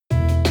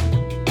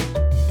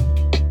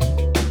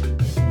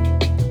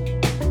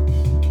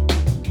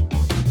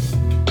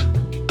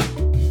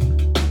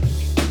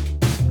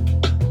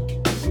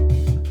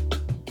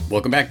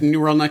Welcome back to New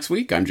World Next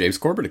Week. I'm James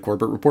Corbett at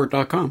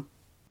CorbettReport.com.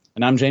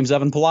 And I'm James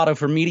Evan Pilato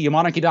from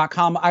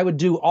MediaMonarchy.com. I would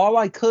do all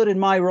I could in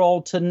my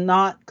role to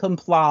not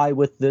comply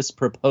with this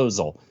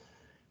proposal.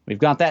 We've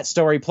got that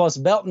story plus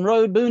Belt and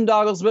Road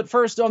boondoggles. But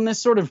first, on this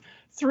sort of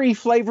 3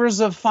 flavors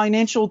of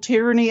financial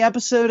tyranny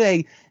episode,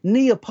 a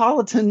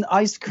Neapolitan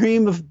ice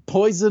cream of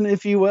poison,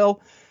 if you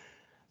will.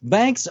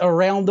 Banks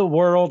around the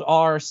world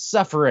are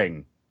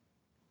suffering,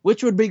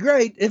 which would be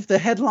great if the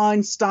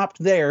headline stopped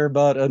there,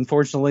 but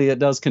unfortunately it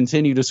does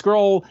continue to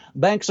scroll.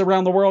 Banks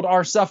around the world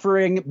are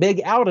suffering big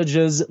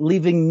outages,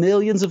 leaving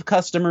millions of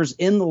customers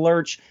in the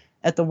lurch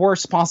at the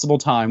worst possible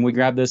time. We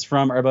grabbed this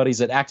from our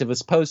buddies at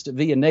Activist Post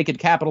via Naked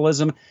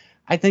Capitalism.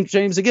 I think,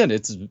 James, again,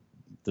 it's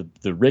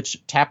the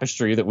rich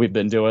tapestry that we've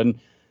been doing,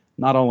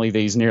 not only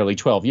these nearly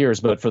 12 years,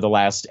 but for the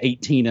last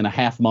 18 and a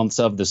half months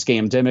of the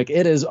scamdemic.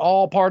 It is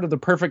all part of the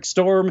perfect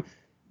storm.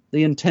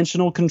 The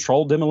intentional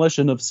controlled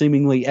demolition of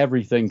seemingly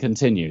everything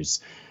continues.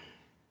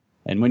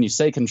 And when you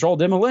say controlled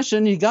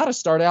demolition, you got to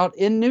start out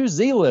in New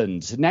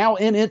Zealand. Now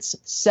in its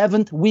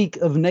 7th week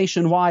of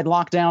nationwide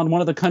lockdown,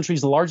 one of the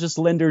country's largest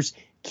lenders,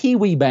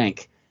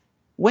 Kiwibank,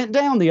 went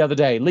down the other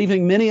day,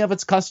 leaving many of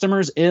its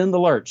customers in the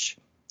lurch.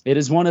 It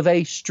is one of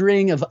a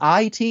string of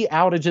IT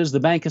outages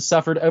the bank has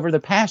suffered over the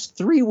past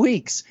 3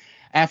 weeks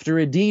after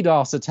a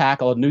DDoS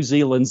attack on New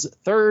Zealand's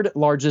 3rd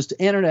largest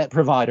internet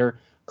provider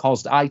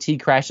caused IT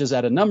crashes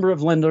at a number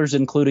of lenders,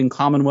 including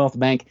Commonwealth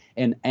Bank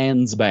and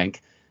Anz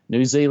Bank.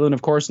 New Zealand,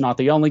 of course, not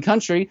the only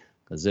country,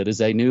 because it is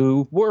a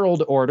new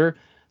world order,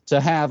 to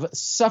have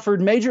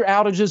suffered major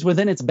outages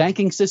within its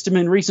banking system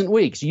in recent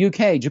weeks.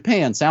 UK,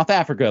 Japan, South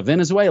Africa,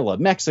 Venezuela,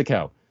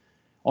 Mexico.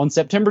 On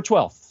September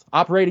 12th,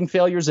 operating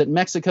failures at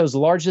Mexico's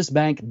largest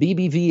bank,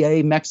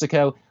 BBVA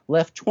Mexico,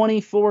 left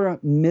 24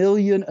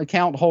 million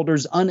account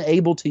holders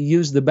unable to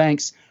use the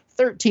bank's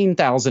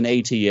 13,000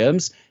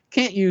 ATMs,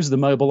 can't use the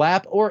mobile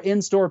app or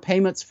in-store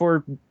payments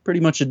for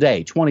pretty much a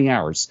day, 20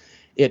 hours.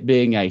 It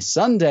being a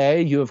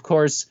Sunday, you, of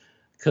course,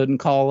 couldn't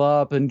call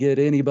up and get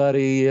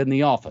anybody in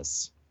the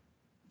office.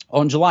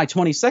 On July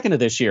 22nd of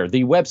this year,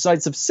 the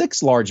websites of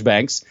 6 large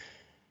banks,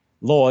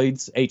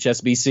 Lloyds,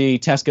 HSBC,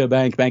 Tesco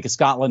Bank, Bank of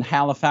Scotland,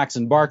 Halifax,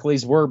 and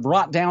Barclays, were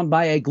brought down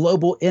by a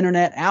global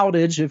internet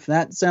outage, if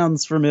that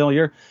sounds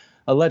familiar,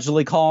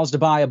 allegedly caused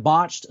by a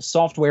botched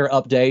software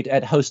update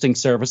at hosting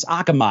service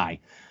Akamai.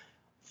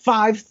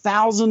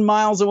 5,000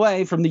 miles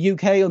away from the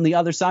UK on the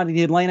other side of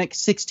the Atlantic,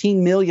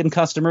 16 million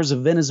customers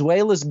of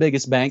Venezuela's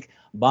biggest bank,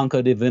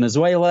 Banco de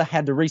Venezuela,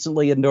 had to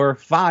recently endure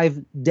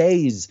 5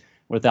 days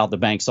without the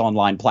bank's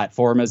online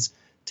platform. As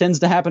tends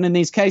to happen in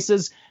these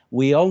cases,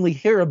 we only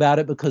hear about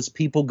it because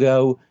people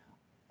go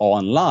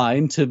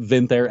online to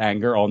vent their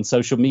anger on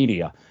social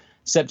media.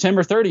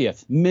 September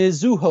 30th,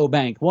 Mizuho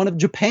Bank, one of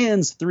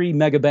Japan's 3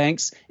 mega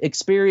banks,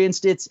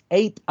 experienced its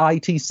 8th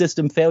IT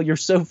system failure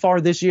so far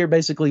this year,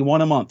 basically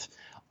one a month.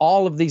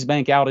 All of these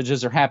bank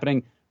outages are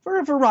happening for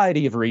a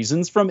variety of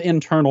reasons, from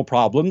internal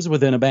problems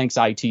within a bank's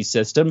IT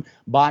system,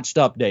 botched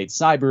updates,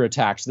 cyber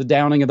attacks, the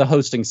downing of the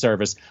hosting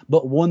service.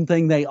 But one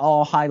thing they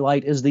all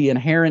highlight is the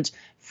inherent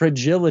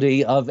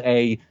fragility of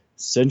a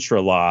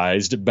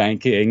centralized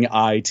banking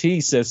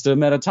IT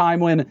system at a time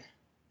when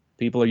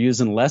people are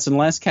using less and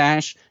less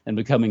cash and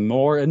becoming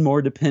more and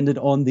more dependent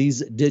on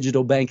these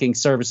digital banking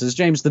services.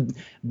 James, the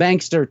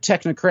bankster,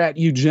 technocrat,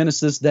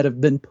 eugenicists that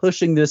have been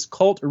pushing this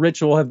cult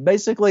ritual have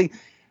basically,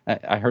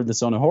 I heard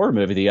this on a horror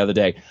movie the other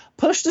day,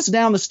 pushed us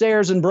down the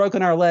stairs and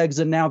broken our legs,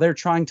 and now they're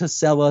trying to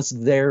sell us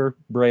their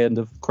brand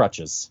of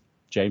crutches.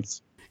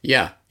 James?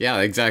 Yeah,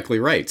 exactly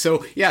right.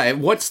 So,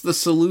 what's the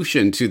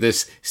solution to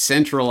this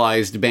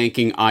centralized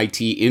banking IT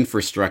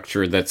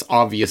infrastructure that's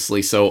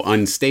obviously so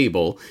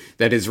unstable,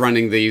 that is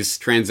running these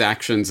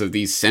transactions of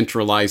these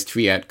centralized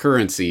fiat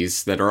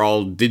currencies that are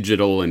all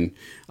digital and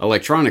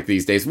electronic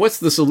these days? What's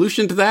the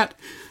solution to that?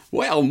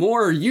 Well,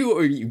 more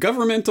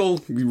governmental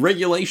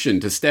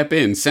regulation to step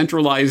in,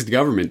 centralized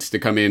governments to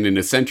come in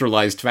a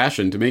centralized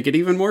fashion to make it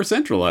even more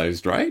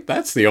centralized, right?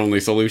 That's the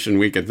only solution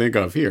we can think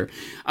of here.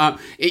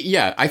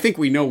 I think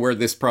we know where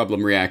this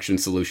problem reaction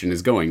solution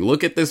is going.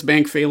 Look at this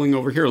bank failing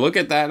over here. Look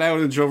at that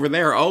outage over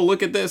there. Oh,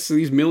 look at this.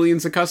 These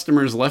millions of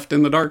customers left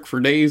in the dark for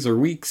days or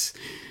weeks.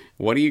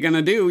 What are you going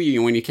to do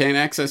when you can't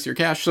access your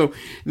cash? So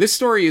this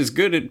story is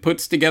good. It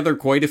puts together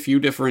quite a few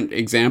different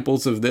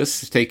examples of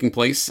this taking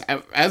place,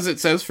 as it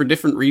says, for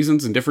different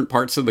reasons in different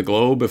parts of the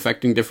globe,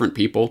 affecting different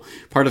people.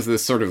 Part of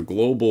this sort of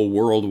global,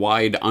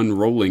 worldwide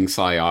unrolling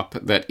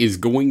psyop that is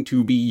going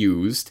to be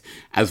used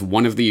as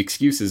one of the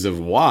excuses of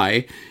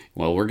why,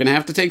 well, we're going to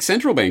have to take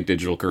central bank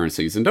digital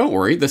currencies. And don't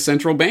worry, the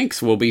central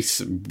banks will be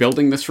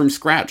building this from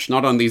scratch,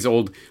 not on these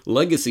old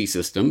legacy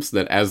systems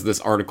that, as this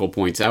article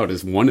points out,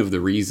 is one of the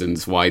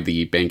reasons why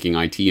the banking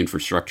IT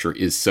infrastructure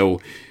is so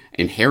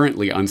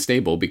inherently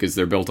unstable because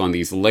they're built on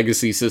these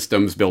legacy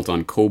systems, built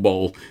on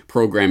COBOL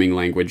programming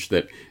language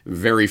that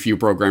very few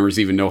programmers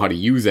even know how to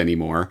use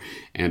anymore.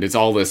 And it's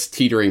all this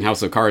teetering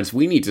house of cards.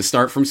 We need to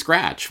start from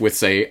scratch with,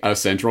 say, a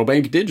central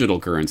bank digital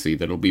currency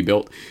that'll be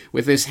built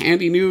with this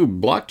handy new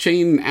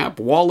blockchain app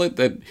wallet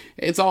that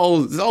it's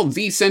all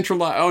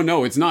decentralized. Oh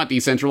no, it's not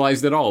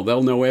decentralized at all.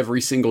 They'll know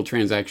every single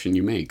transaction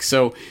you make.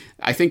 So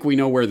I think we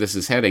know where this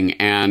is heading,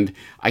 and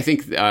I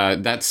think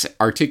that's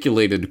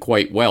articulated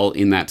quite well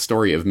in that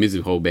story of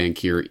Mizuho Bank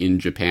here in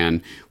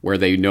Japan, where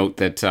they note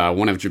that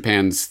one of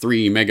Japan's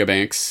 3 mega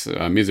banks,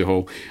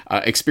 Mizuho,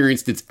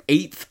 experienced its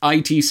 8th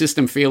IT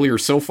system failure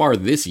so far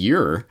this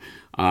year,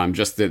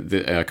 just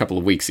a couple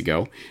of weeks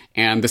ago.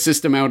 And the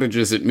system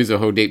outages at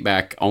Mizuho date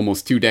back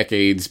almost 2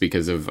 decades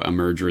because of a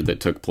merger that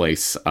took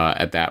place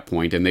at that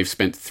point, and they've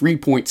spent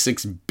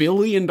 $3.6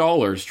 billion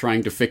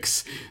trying to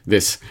fix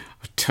this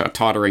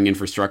tottering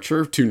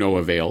infrastructure to no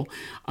avail.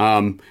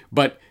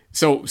 But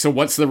so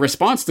what's the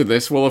response to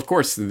this? Well, of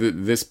course,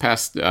 this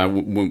past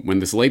when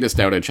this latest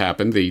outage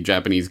happened, the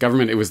Japanese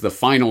government, it was the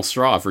final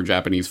straw for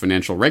Japanese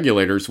financial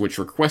regulators, which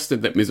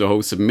requested that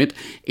Mizuho submit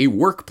a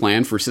work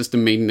plan for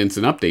system maintenance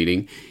and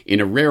updating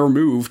in a rare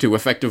move to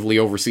effectively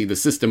oversee the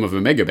system of a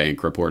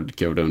megabank, reported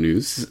Kyodo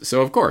News.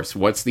 So, of course,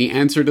 what's the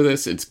answer to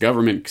this? It's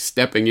government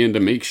stepping in to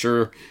make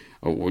sure.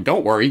 Oh,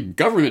 don't worry,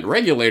 government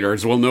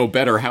regulators will know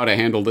better how to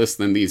handle this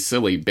than these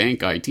silly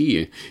bank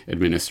IT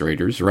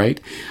administrators, right?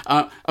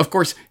 Of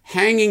course,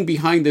 hanging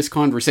behind this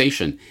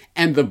conversation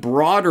and the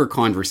broader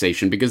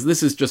conversation, because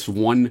this is just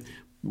one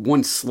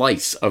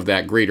slice of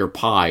that greater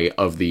pie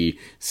of the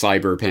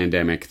cyber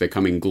pandemic, the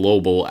coming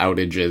global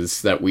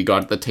outages that we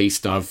got the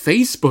taste of.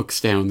 Facebook's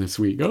down this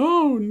week.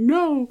 Oh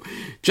no!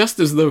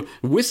 Just as the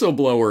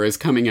whistleblower is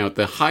coming out,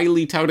 the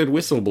highly touted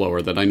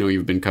whistleblower that I know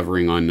you've been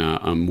covering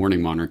on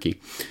Morning Monarchy.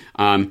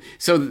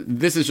 So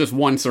this is just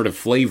one sort of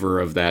flavor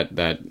of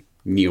that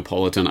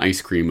Neapolitan ice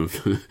cream of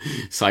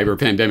cyber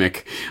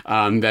pandemic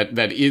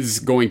that is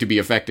going to be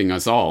affecting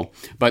us all.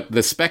 But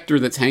the specter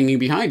that's hanging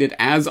behind it,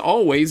 as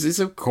always, is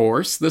of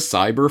course the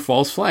cyber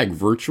false flag,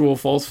 virtual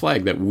false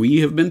flag that we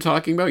have been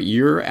talking about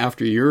year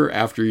after year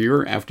after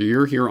year after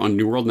year here on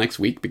New World Next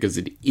Week, because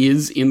it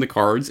is in the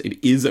cards.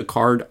 It is a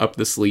card up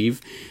the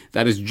sleeve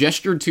that is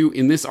gestured to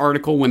in this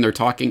article when they're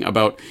talking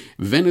about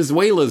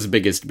Venezuela's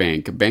biggest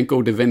bank.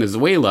 Banco de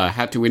Venezuela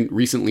had to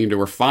recently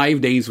endure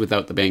 5 days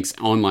without the bank's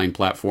online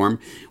platform.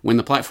 When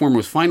the platform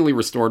was finally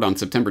restored on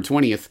September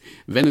 20th,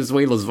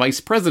 Venezuela's vice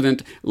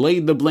president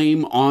laid the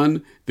blame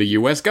on the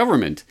U.S.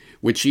 government,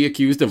 which she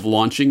accused of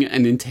launching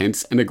an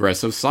intense and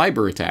aggressive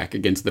cyber attack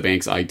against the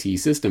bank's IT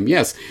system.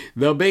 Yes,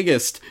 the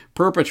biggest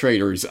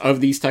perpetrators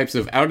of these types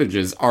of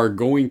outages are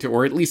going to,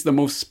 or at least the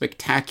most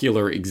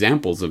spectacular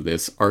examples of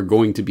this, are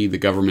going to be the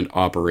government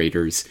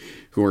operators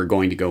who are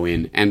going to go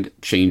in and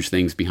change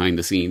things behind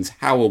the scenes.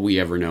 How will we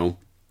ever know?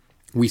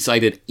 We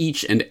cite it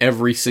each and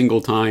every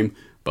single time,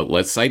 but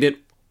let's cite it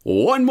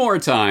one more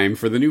time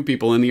for the new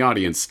people in the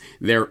audience.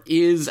 There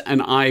is an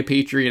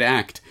iPatriot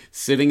Act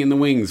sitting in the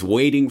wings,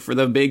 waiting for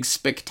the big,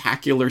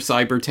 spectacular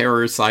cyber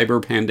terror,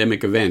 cyber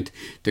pandemic event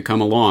to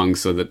come along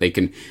so that they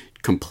can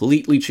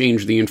completely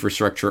change the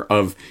infrastructure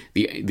of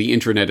the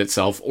internet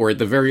itself, or at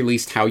the very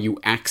least how you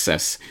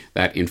access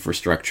that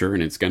infrastructure.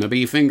 And it's going to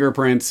be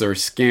fingerprints or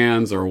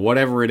scans or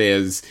whatever it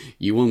is.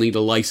 You will need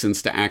a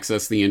license to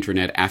access the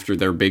internet after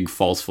their big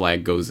false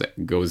flag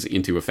goes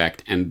into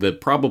effect.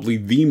 And probably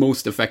the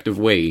most effective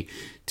way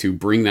to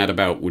bring that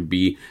about would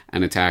be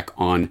an attack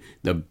on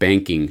the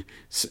banking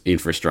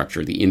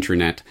infrastructure, the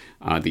internet,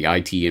 the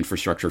IT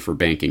infrastructure for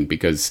banking,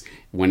 because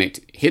when it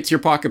hits your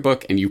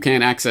pocketbook and you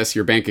can't access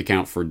your bank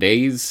account for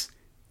days,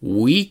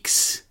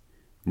 weeks,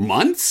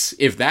 months,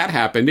 if that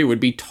happened, it would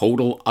be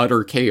total,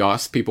 utter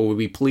chaos. People would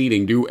be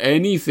pleading, do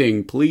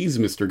anything, please,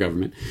 Mr.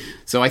 Government.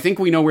 So I think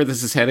we know where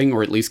this is heading,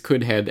 or at least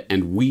could head,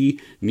 and we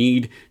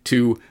need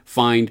to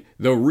find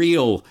the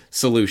real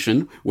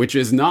solution, which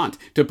is not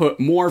to put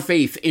more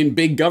faith in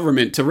big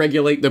government to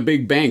regulate the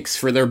big banks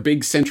for their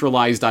big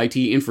centralized IT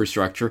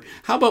infrastructure.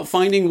 How about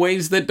finding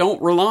ways that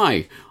don't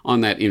rely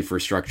on that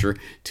infrastructure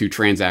to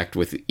transact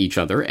with each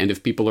other? And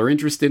if people are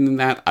interested in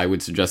that, I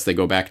would suggest they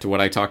go back to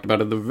what I talked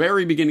about at the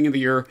very beginning of the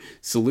year,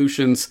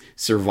 Solutions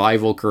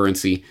Survival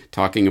Currency,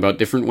 talking about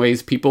different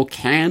ways people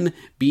can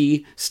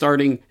be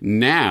starting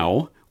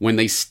now, when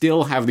they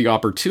still have the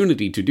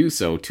opportunity to do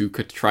so, to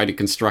try to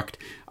construct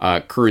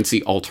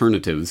currency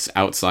alternatives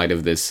outside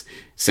of this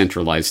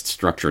centralized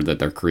structure that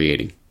they're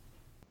creating.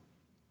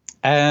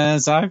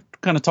 As I've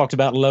kind of talked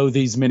about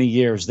these many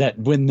years, that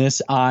when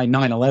this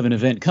I-9/11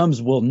 event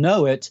comes, we'll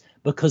know it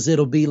because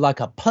it'll be like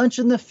a punch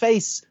in the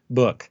face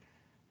book.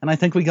 And I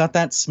think we got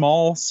that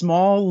small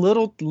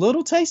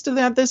little taste of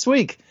that this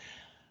week.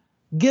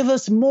 Give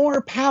us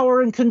more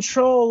power and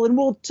control and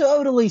we'll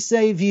totally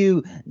save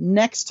you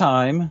next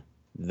time,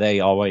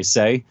 they always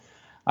say.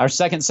 Our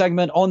second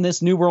segment on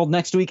this New World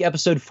Next Week,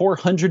 episode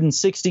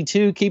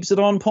 462, keeps it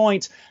on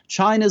point.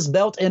 China's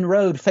Belt and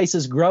Road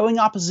faces growing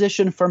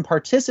opposition from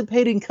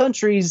participating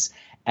countries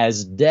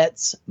as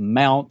debts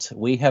mount.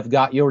 We have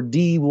got your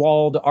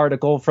DeWald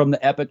article from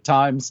the Epoch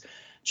Times.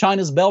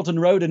 China's Belt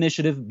and Road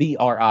Initiative,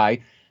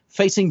 BRI,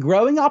 facing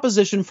growing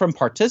opposition from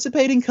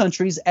participating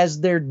countries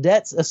as their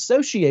debts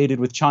associated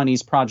with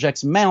Chinese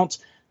projects mount.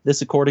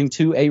 This according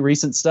to a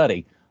recent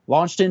study.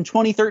 Launched in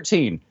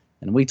 2013,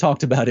 and we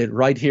talked about it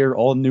right here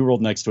on New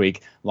World Next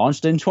Week.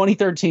 Launched in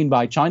 2013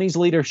 by Chinese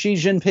leader Xi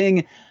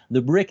Jinping,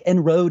 the Brick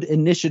and Road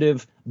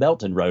Initiative,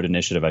 Belt and Road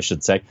Initiative, I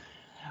should say,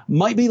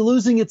 might be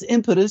losing its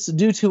impetus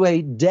due to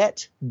a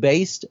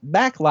debt-based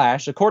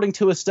backlash, according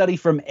to a study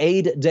from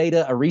Aid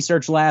Data, a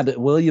research lab at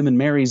William and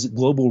Mary's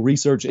Global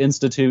Research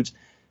Institute.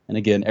 And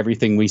again,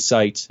 everything we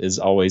cite is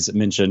always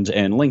mentioned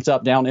and linked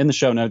up down in the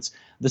show notes.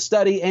 The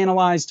study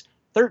analyzed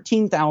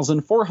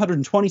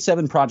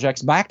 13,427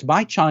 projects backed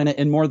by China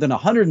in more than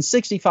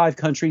 165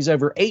 countries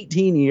over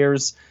 18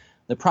 years.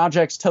 The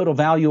project's total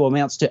value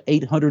amounts to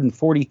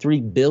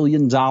 $843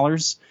 billion.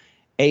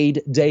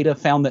 Aid Data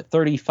found that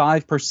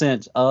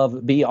 35%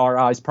 of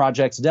BRI's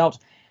projects dealt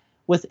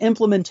with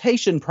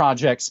implementation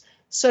projects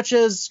such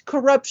as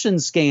corruption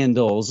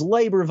scandals,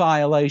 labor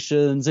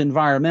violations,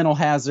 environmental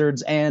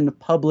hazards, and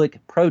public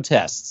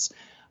protests.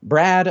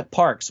 Brad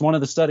Parks, one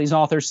of the study's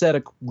authors, said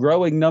a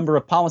growing number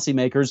of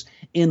policymakers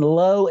in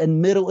low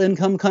and middle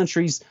income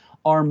countries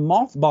are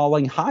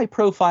mothballing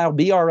high-profile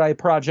BRI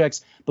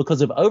projects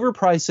because of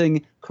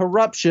overpricing,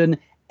 corruption,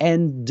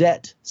 and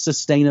debt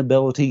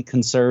sustainability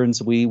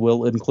concerns. We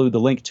will include the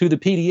link to the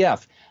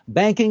PDF.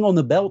 Banking on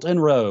the Belt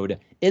and Road,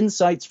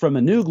 insights from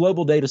a new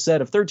global data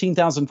set of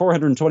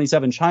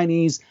 13,427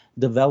 Chinese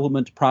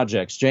development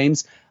projects.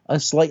 James, a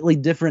slightly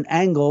different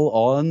angle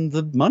on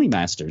the money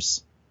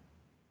masters.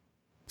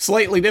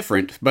 Slightly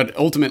different, but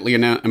ultimately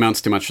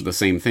amounts to much of the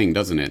same thing,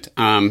 doesn't it?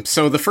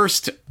 So the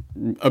first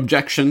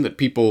objection that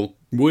people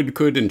would,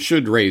 could, and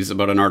should raise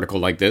about an article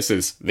like this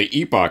is the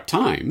Epoch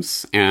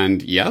Times.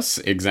 And yes,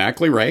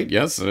 exactly right.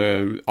 Yes,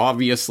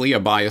 obviously a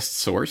biased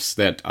source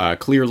that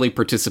clearly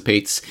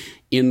participates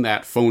in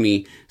that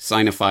phony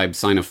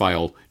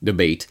Sinophile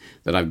debate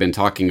that I've been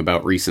talking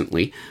about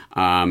recently.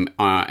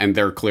 And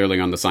they're clearly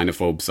on the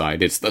Sinophobe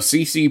side. It's the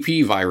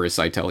CCP virus,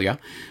 I tell you.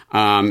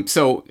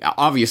 So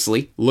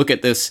obviously, look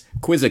at this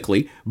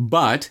quizzically,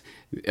 but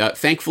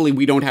thankfully,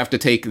 we don't have to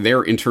take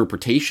their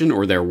interpretation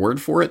or their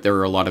word for it. There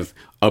are a lot of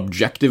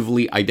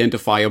objectively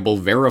identifiable,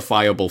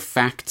 verifiable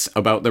facts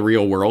about the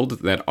real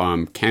world that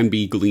can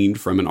be gleaned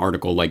from an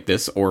article like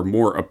this, or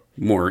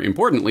more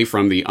importantly,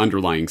 from the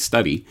underlying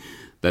study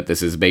that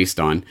this is based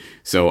on.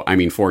 So, I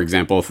mean, for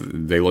example,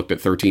 they looked at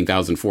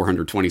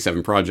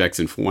 13,427 projects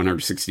in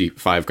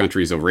 165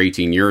 countries over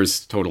 18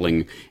 years,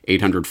 totaling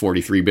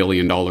 $843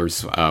 billion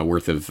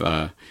worth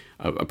of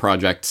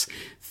projects.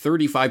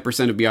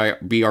 35% of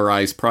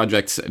BRI's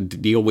projects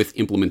deal with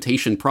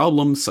implementation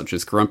problems such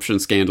as corruption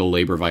scandal,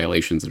 labor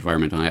violations,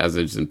 environmental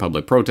hazards, and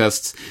public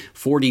protests.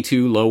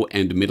 42 low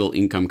and middle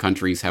income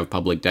countries have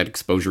public debt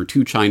exposure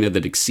to China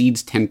that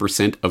exceeds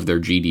 10% of their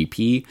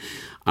GDP.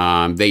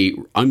 They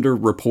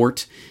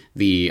underreport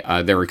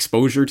their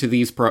exposure to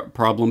these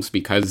problems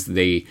because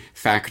they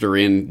factor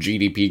in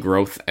GDP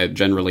growth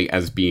generally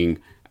as being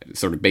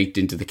sort of baked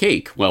into the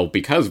cake. Well,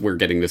 because we're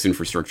getting this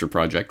infrastructure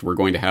project, we're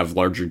going to have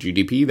larger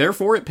GDP,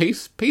 therefore it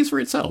pays for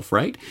itself,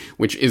 right?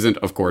 Which isn't,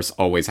 of course,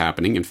 always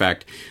happening. In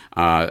fact,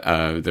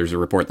 there's a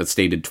report that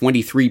stated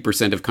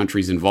 23% of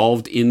countries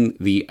involved in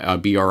the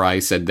BRI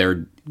said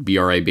their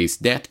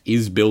BRI-based debt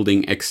is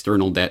building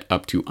external debt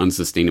up to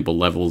unsustainable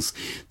levels.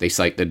 They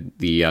cite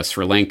the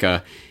Sri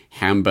Lanka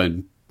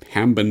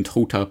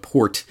Hambantota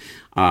port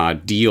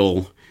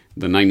deal,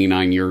 the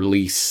 99-year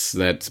lease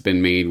that's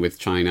been made with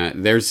China.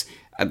 There's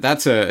a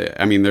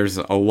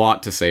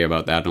lot to say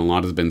about that, and a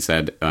lot has been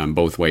said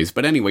both ways.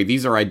 But anyway,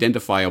 these are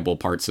identifiable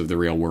parts of the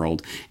real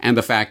world, and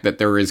the fact that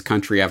there is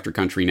country after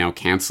country now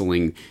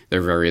canceling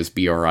their various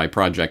BRI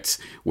projects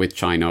with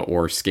China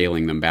or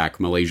scaling them back.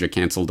 Malaysia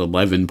canceled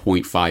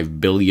 $11.5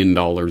 billion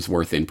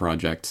worth in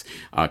projects.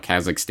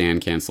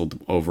 Kazakhstan canceled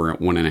over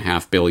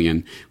 $1.5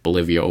 billion.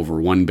 Bolivia over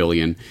 $1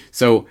 billion.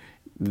 So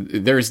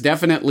there's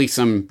definitely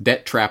some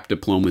debt trap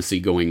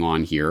diplomacy going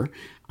on here.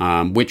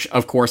 Which,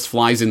 of course,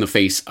 flies in the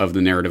face of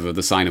the narrative of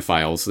the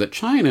Sinophiles that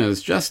China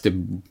is just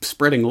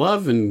spreading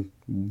love and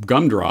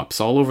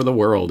gumdrops all over the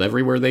world,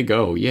 everywhere they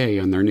go. Yay,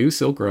 on their new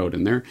Silk Road.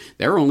 And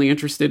they're only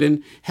interested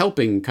in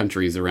helping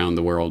countries around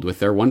the world with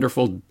their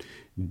wonderful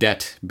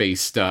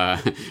debt-based...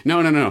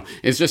 No.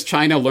 It's just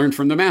China learned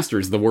from the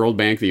masters, the World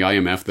Bank, the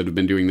IMF, that have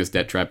been doing this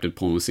debt trap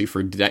diplomacy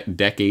for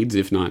decades,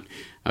 if not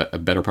a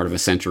better part of a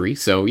century.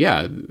 So,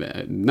 yeah,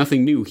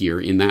 nothing new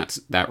here in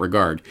that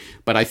regard.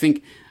 But I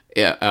think...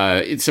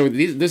 so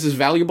this is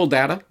valuable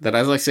data that,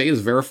 as I say,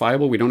 is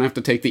verifiable. We don't have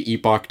to take the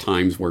Epoch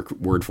Times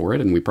word for it,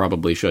 and we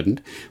probably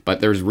shouldn't. But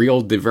there's real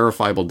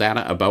verifiable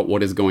data about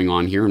what is going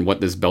on here and what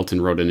this Belt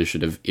and Road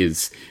Initiative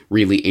is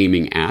really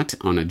aiming at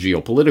on a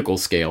geopolitical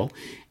scale.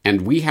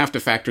 And we have to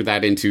factor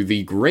that into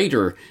the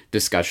greater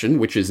discussion,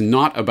 which is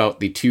not about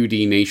the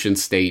 2D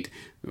nation-state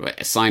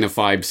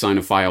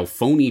Sinophile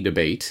phony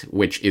debate,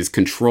 which is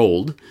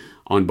controlled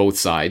on both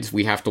sides.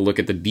 We have to look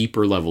at the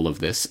deeper level of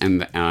this.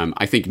 And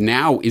I think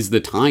now is the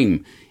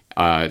time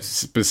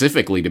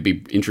specifically to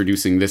be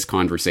introducing this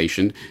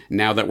conversation,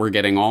 now that we're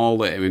getting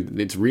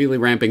it's really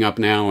ramping up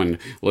now, and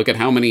look at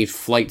how many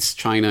flights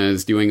China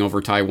is doing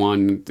over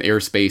Taiwan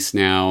airspace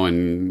now,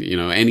 and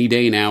any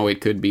day now they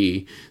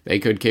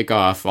could kick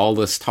off. All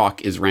this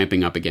talk is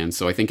ramping up again,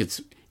 so I think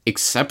it's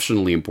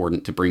exceptionally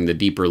important to bring the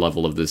deeper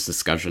level of this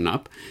discussion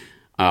up.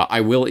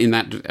 I will, in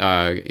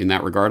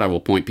that regard, I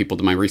will point people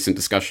to my recent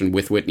discussion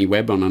with Whitney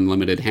Webb on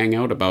Unlimited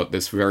Hangout about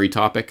this very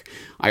topic.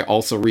 I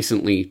also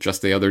recently,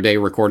 just the other day,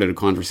 recorded a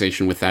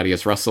conversation with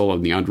Thaddeus Russell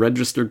on the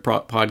Unregistered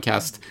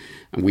podcast,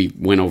 and we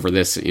went over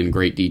this in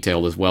great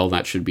detail as well.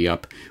 That should be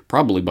up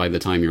probably by the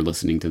time you're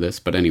listening to this,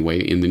 but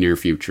anyway, in the near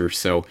future.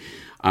 So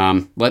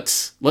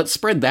let's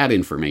spread that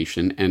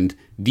information and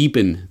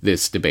deepen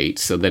this debate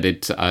so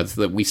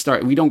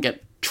that we don't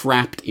get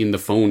trapped in the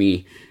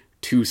phony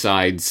two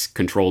sides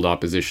controlled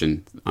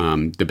opposition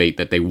debate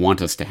that they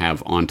want us to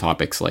have on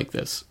topics like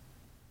this.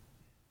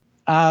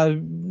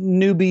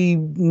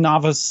 Newbie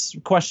novice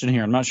question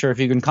here. I'm not sure if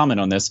you can comment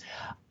on this.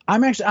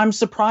 I'm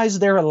surprised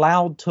they're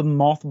allowed to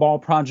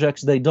mothball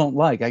projects they don't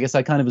like. I guess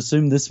I kind of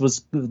assumed this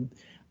was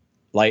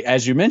like,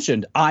 as you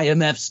mentioned,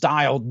 IMF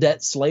style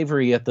debt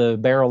slavery at the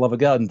barrel of a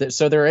gun.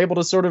 So they're able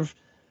to sort of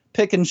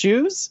pick and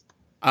choose.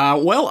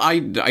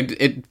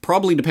 It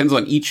probably depends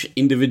on each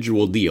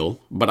individual deal,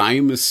 but I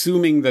am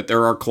assuming that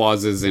there are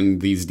clauses in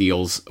these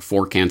deals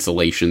for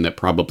cancellation that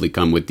probably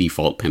come with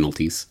default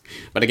penalties.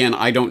 But again,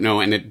 I don't know,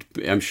 and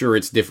I'm sure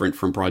it's different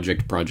from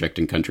project to project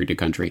and country to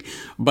country.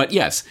 But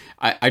yes,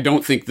 I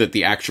don't think that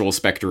the actual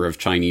specter of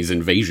Chinese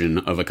invasion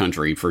of a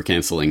country for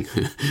canceling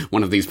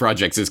one of these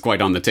projects is quite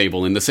on the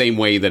table in the same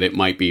way that it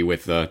might be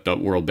with the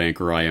World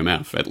Bank or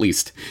IMF, at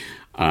least.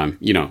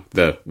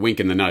 The wink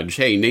and the nudge,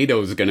 hey,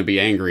 NATO's going to be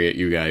angry at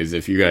you guys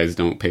if you guys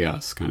don't pay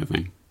us, kind of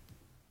thing.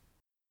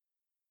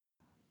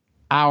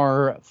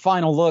 Our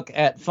final look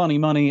at funny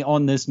money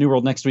on this New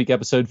World Next Week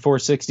episode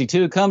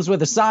 462 comes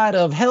with a side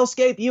of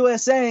Hellscape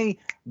USA,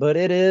 but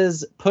it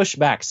is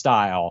pushback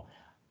style.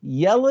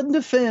 Yellen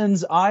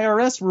defends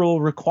IRS rule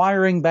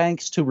requiring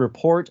banks to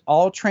report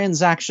all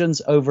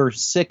transactions over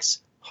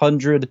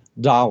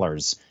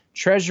 $600.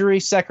 Treasury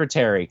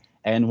Secretary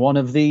and one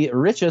of the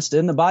richest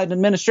in the Biden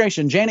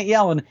administration, Janet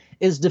Yellen,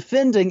 is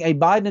defending a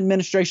Biden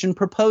administration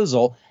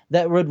proposal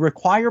that would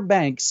require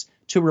banks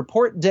to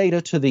report data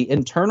to the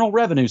Internal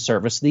Revenue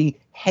Service, the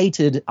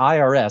hated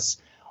IRS,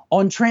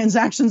 on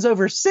transactions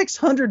over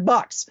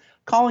 $600,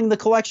 calling the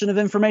collection of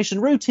information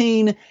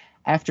routine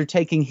after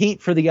taking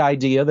heat for the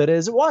idea that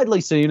is widely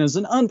seen as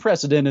an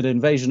unprecedented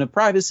invasion of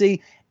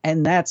privacy,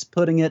 and that's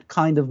putting it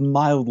kind of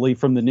mildly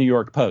from the New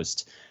York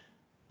Post.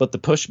 But the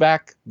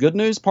pushback, good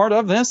news part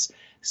of this,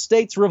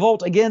 states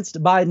revolt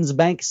against Biden's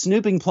bank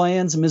snooping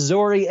plans.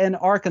 Missouri and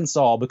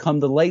Arkansas become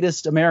the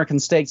latest American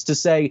states to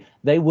say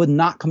they would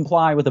not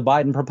comply with the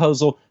Biden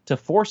proposal to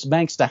force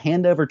banks to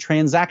hand over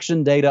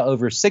transaction data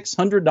over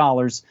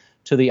 $600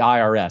 to the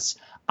IRS.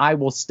 I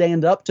will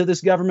stand up to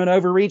this government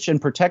overreach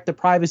and protect the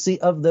privacy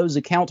of those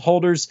account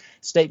holders,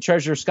 State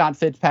Treasurer Scott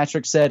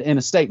Fitzpatrick said in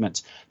a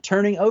statement.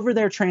 Turning over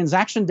their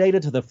transaction data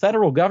to the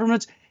federal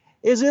government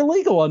is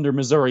illegal under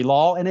Missouri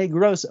law and a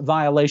gross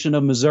violation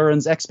of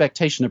Missourians'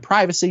 expectation of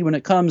privacy when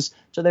it comes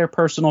to their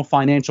personal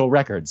financial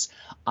records.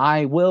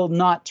 I will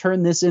not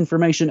turn this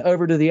information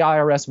over to the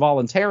IRS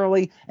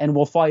voluntarily and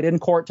will fight in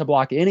court to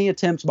block any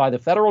attempt by the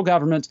federal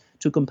government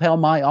to compel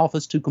my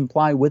office to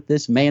comply with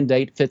this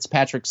mandate,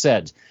 Fitzpatrick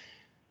said.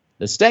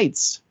 The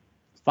states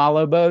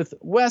follow both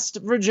West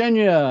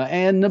Virginia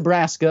and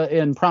Nebraska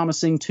in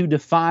promising to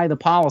defy the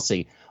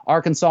policy.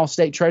 Arkansas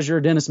State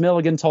Treasurer Dennis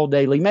Milligan told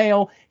Daily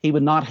Mail he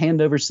would not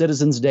hand over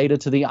citizens' data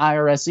to the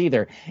IRS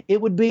either. It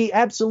would be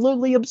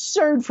absolutely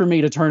absurd for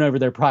me to turn over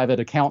their private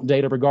account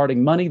data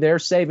regarding money they're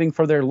saving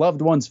for their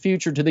loved one's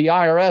future to the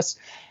IRS,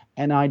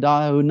 and I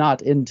do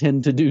not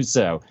intend to do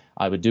so.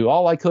 I would do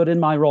all I could in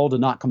my role to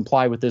not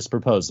comply with this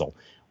proposal.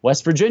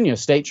 West Virginia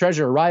State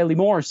Treasurer Riley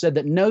Moore said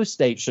that no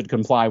state should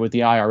comply with the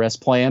IRS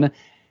plan,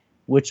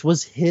 which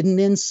was hidden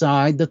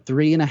inside the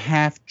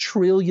 $3.5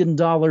 trillion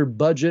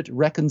budget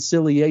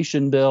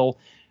reconciliation bill,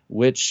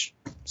 which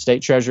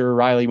State Treasurer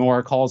Riley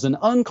Moore calls an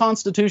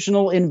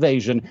unconstitutional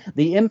invasion.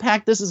 The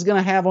impact this is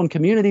going to have on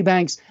community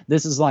banks,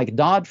 this is like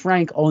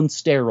Dodd-Frank on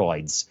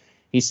steroids.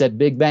 He said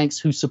big banks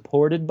who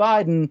supported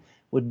Biden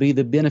would be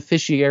the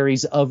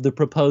beneficiaries of the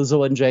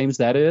proposal. And James,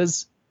 that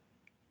is,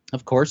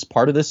 of course,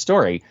 part of this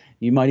story.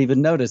 You might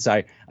even notice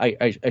I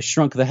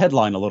shrunk the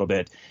headline a little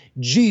bit.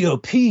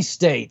 GOP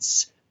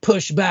states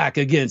push back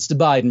against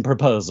Biden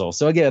proposal.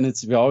 So again,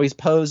 it's always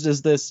posed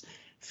as this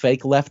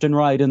fake left and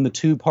right in the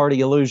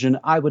two-party illusion.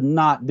 I would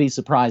not be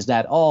surprised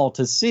at all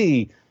to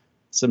see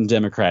some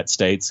Democrat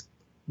states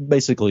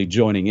basically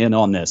joining in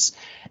on this.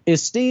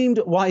 Esteemed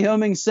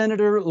Wyoming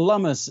Senator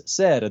Lummis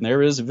said, and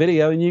there is a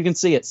video and you can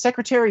see it,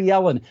 Secretary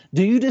Yellen,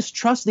 do you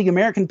distrust the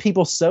American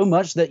people so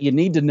much that you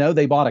need to know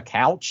they bought a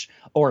couch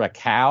or a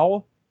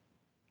cow?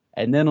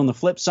 And then on the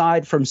flip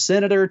side, from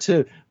senator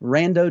to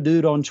rando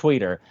dude on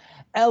Twitter,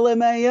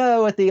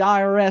 LMAO at the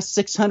IRS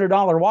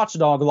 $600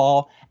 watchdog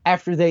law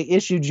after they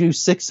issued you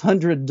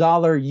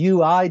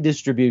 $600 UI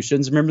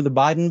distributions. Remember the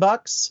Biden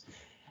bucks?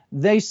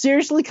 They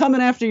seriously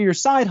coming after your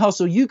side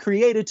hustle you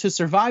created to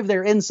survive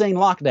their insane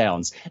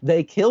lockdowns.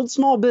 They killed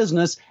small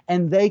business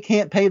and they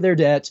can't pay their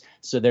debt,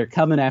 so they're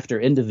coming after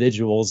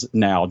individuals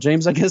now.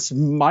 James, I guess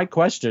my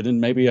question, and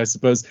maybe I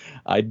suppose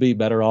I'd be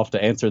better off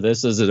to answer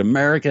this as an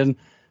American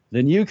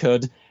than you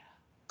could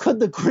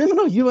the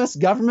criminal U.S.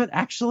 government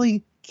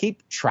actually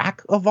keep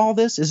track of all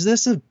this? Is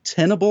this a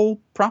tenable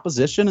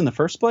proposition in the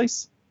first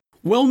place?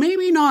 Well,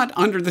 maybe not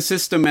under the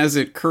system as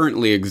it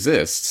currently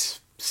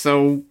exists.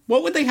 So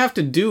what would they have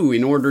to do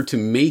in order to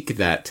make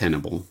that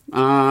tenable?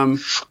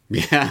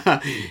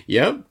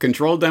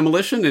 Controlled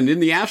demolition, and in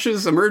the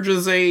ashes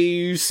emerges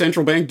a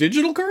central bank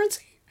digital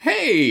currency?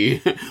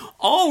 Hey,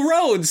 all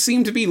roads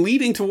seem to be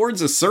leading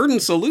towards a certain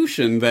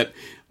solution that,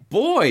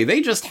 boy,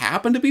 they just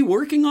happen to be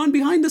working on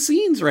behind the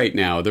scenes right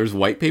now. There's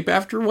white paper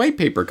after white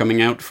paper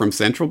coming out from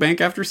central bank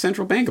after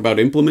central bank about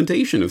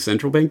implementation of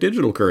central bank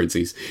digital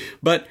currencies.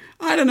 But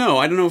I don't know.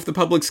 I don't know if the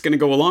public's going to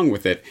go along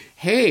with it.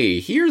 Hey,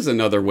 here's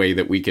another way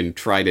that we can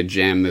try to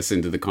jam this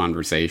into the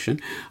conversation.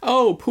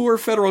 Oh, poor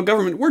federal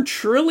government. We're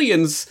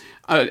trillions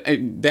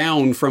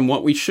down from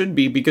what we should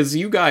be because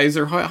you guys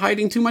are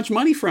hiding too much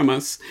money from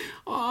us.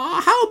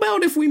 How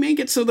about if we make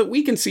it so that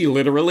we can see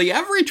literally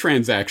every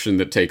transaction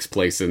that takes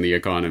place in the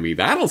economy?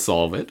 That'll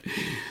solve it.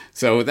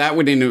 So that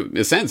would, in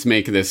a sense,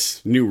 make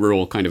this new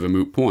rule kind of a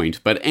moot point.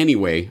 But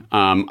anyway,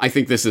 I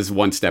think this is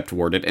one step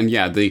toward it. And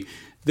yeah, the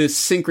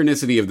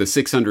synchronicity of the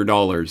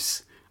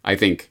 $600, I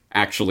think,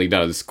 actually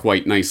does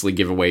quite nicely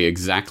give away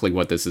exactly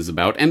what this is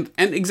about and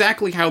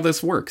exactly how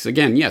this works.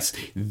 Again, yes,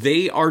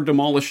 they are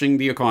demolishing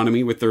the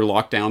economy with their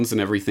lockdowns and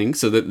everything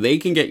so that they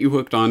can get you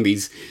hooked on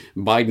these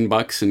Biden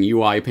bucks and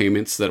UI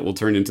payments that will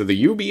turn into the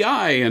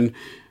UBI, and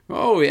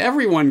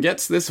everyone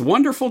gets this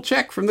wonderful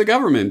check from the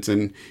government.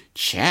 And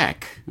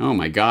check. Oh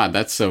my God,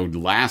 that's so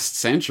last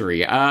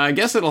century. I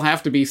guess it'll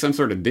have to be some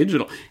sort of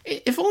digital.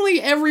 If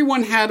only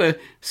everyone had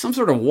some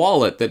sort of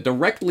wallet that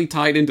directly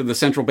tied into the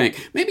central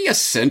bank. Maybe a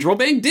central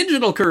bank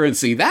digital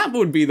currency. That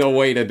would be the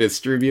way to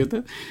distribute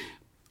it.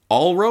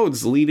 All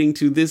roads leading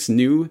to this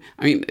new,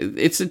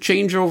 it's a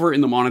changeover in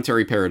the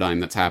monetary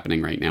paradigm that's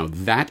happening right now.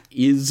 That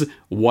is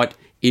what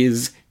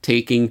is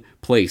taking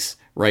place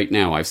right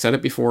now. I've said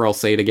it before, I'll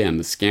say it again.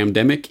 The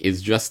scamdemic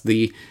is just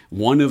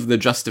one of the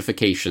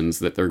justifications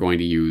that they're going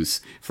to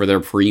use for their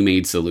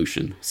pre-made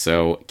solution.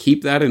 So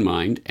keep that in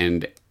mind,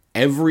 and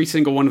every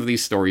single one of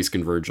these stories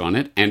converge on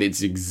it, and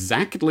it's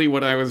exactly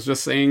what I was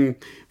just saying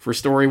for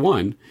story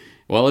one.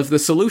 Well, if the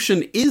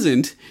solution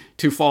isn't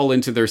to fall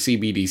into their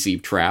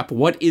CBDC trap,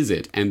 what is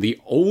it? And the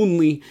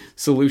only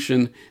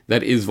solution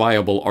that is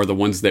viable are the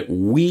ones that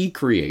we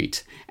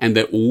create and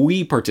that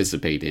we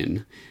participate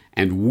in.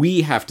 And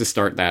we have to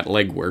start that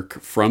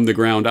legwork from the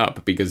ground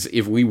up, because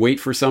if we wait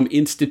for some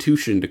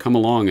institution to come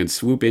along and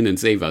swoop in and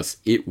save us,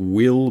 it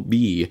will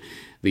be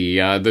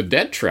the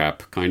debt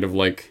trap, kind of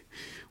like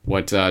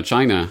what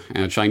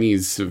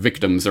Chinese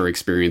victims are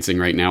experiencing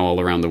right now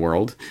all around the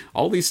world.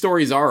 All these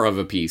stories are of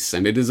a piece,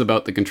 and it is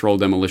about the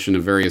controlled demolition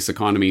of various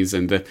economies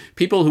and the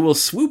people who will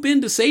swoop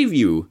in to save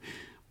you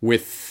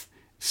with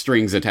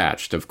strings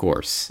attached, of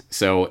course.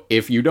 So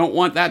if you don't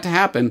want that to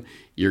happen,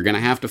 you're going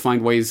to have to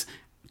find ways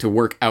to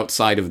work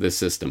outside of this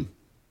system.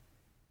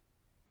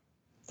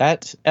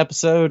 That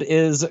episode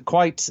is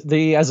quite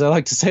as I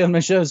like to say on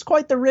my shows,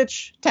 quite the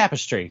rich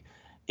tapestry.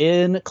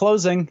 In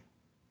closing,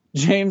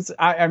 James,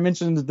 I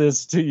mentioned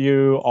this to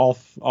you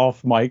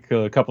off mic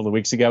a couple of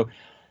weeks ago.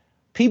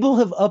 People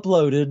have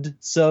uploaded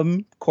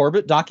some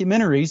Corbett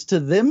documentaries to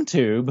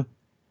ThemTube,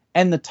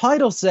 and the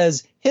title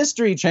says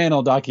History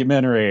Channel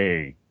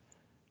documentary.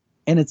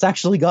 And it's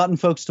actually gotten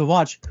folks to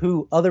watch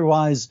who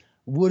otherwise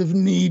would have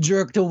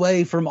knee-jerked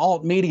away from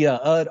alt media.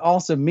 An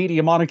awesome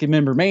Media Monarchy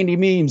member, Mandy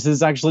Memes,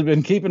 has actually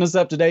been keeping us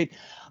up to date.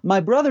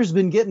 My brother's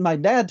been getting my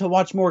dad to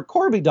watch more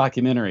Corby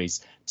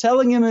documentaries,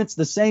 telling him it's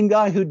the same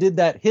guy who did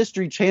that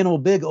History Channel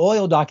Big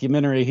Oil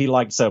documentary he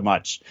liked so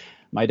much.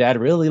 My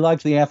dad really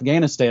liked the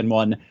Afghanistan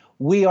one.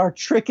 We are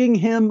tricking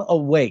him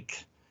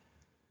awake.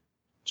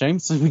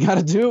 James, we got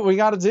to do what we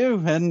got to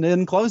do. And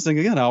in closing,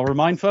 again, I'll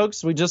remind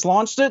folks, we just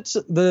launched it.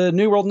 The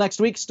New World Next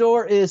Week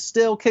store is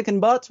still kicking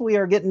butt. We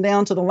are getting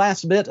down to the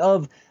last bit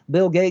of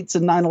Bill Gates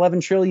and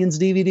 9/11 Trillions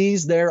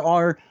DVDs. There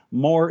are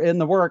more in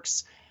the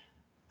works.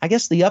 I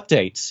guess the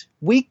update.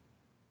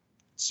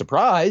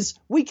 Surprise,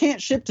 we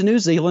can't ship to New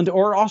Zealand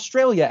or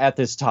Australia at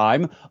this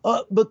time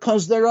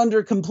because they're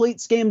under complete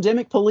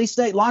scamdemic police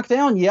state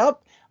lockdown.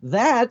 Yep,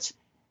 that.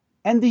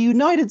 And the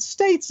United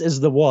States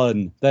is the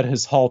one that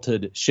has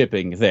halted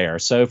shipping there.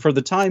 So for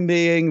the time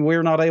being,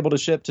 we're not able to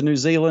ship to New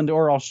Zealand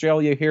or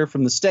Australia here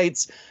from the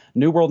States.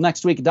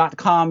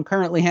 NewWorldNextWeek.com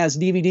currently has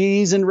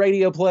DVDs and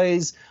radio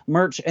plays,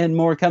 merch, and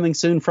more coming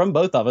soon from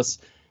both of us.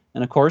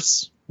 And of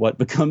course, what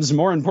becomes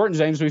more important,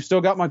 James, we've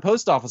still got my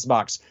post office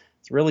box.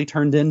 It's really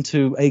turned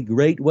into a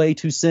great way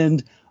to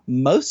send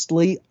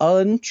mostly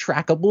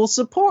untrackable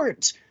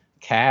support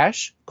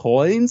cash,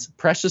 coins,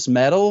 precious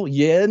metal,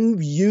 yen,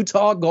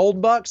 Utah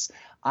gold bucks.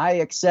 I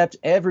accept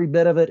every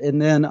bit of it,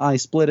 and then I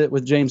split it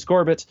with James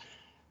Corbett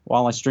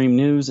while I stream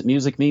news,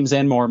 music, memes,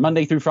 and more.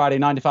 Monday through Friday,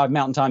 9 to 5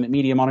 Mountain Time at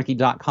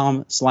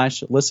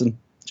MediaMonarchy.com/listen.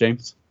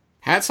 James?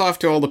 Hats off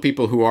to all the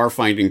people who are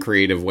finding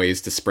creative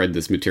ways to spread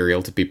this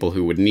material to people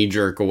who would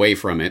knee-jerk away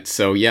from it.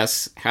 So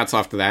yes, hats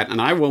off to that. And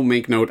I will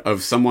make note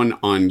of someone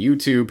on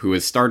YouTube who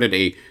has started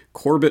a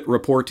Corbett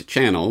Report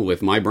channel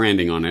with my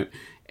branding on it.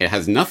 It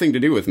has nothing to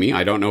do with me.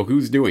 I don't know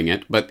who's doing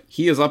it, but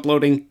he is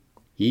uploading,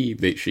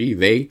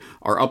 they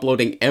are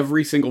uploading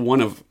every single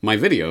one of my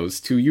videos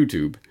to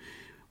YouTube,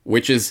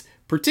 which is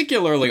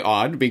particularly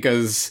odd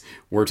because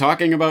we're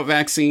talking about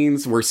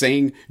vaccines. We're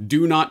saying,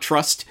 do not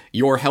trust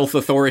your health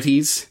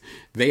authorities.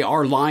 They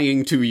are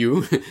lying to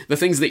you. The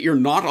things that you're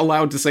not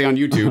allowed to say on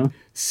YouTube.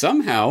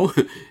 Somehow,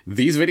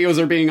 these videos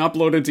are being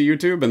uploaded to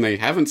YouTube and they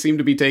haven't seemed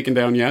to be taken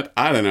down yet.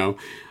 I don't know.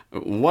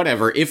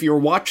 Whatever. If you're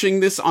watching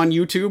this on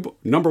YouTube,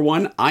 number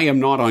one, I am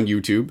not on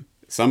YouTube.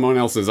 Someone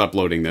else is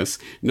uploading this.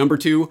 Number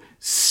two,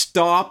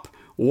 stop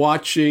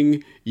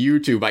watching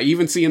YouTube. I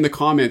even see in the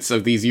comments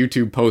of these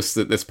YouTube posts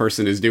that this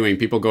person is doing,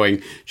 people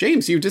going,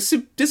 James, you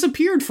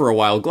disappeared for a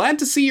while. Glad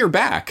to see you're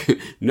back.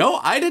 No,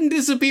 I didn't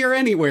disappear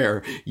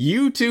anywhere.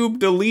 YouTube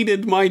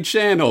deleted my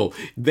channel.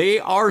 They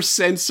are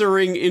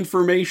censoring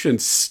information.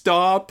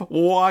 Stop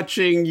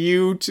watching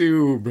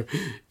YouTube.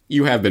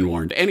 You have been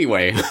warned.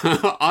 Anyway,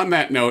 on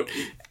that note,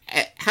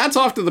 hats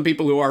off to the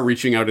people who are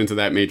reaching out into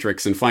that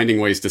matrix and finding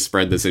ways to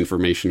spread this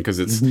information, because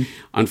it's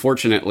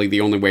unfortunately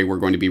the only way we're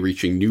going to be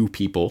reaching new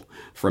people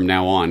from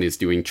now on is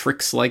doing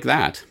tricks like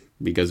that,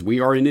 because we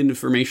are in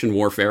information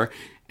warfare,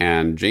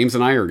 and James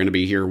and I are going to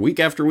be here week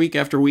after week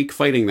after week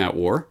fighting that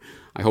war.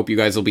 I hope you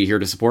guys will be here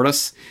to support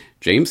us.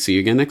 James, see you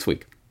again next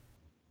week.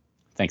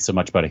 Thanks so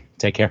much, buddy.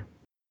 Take care.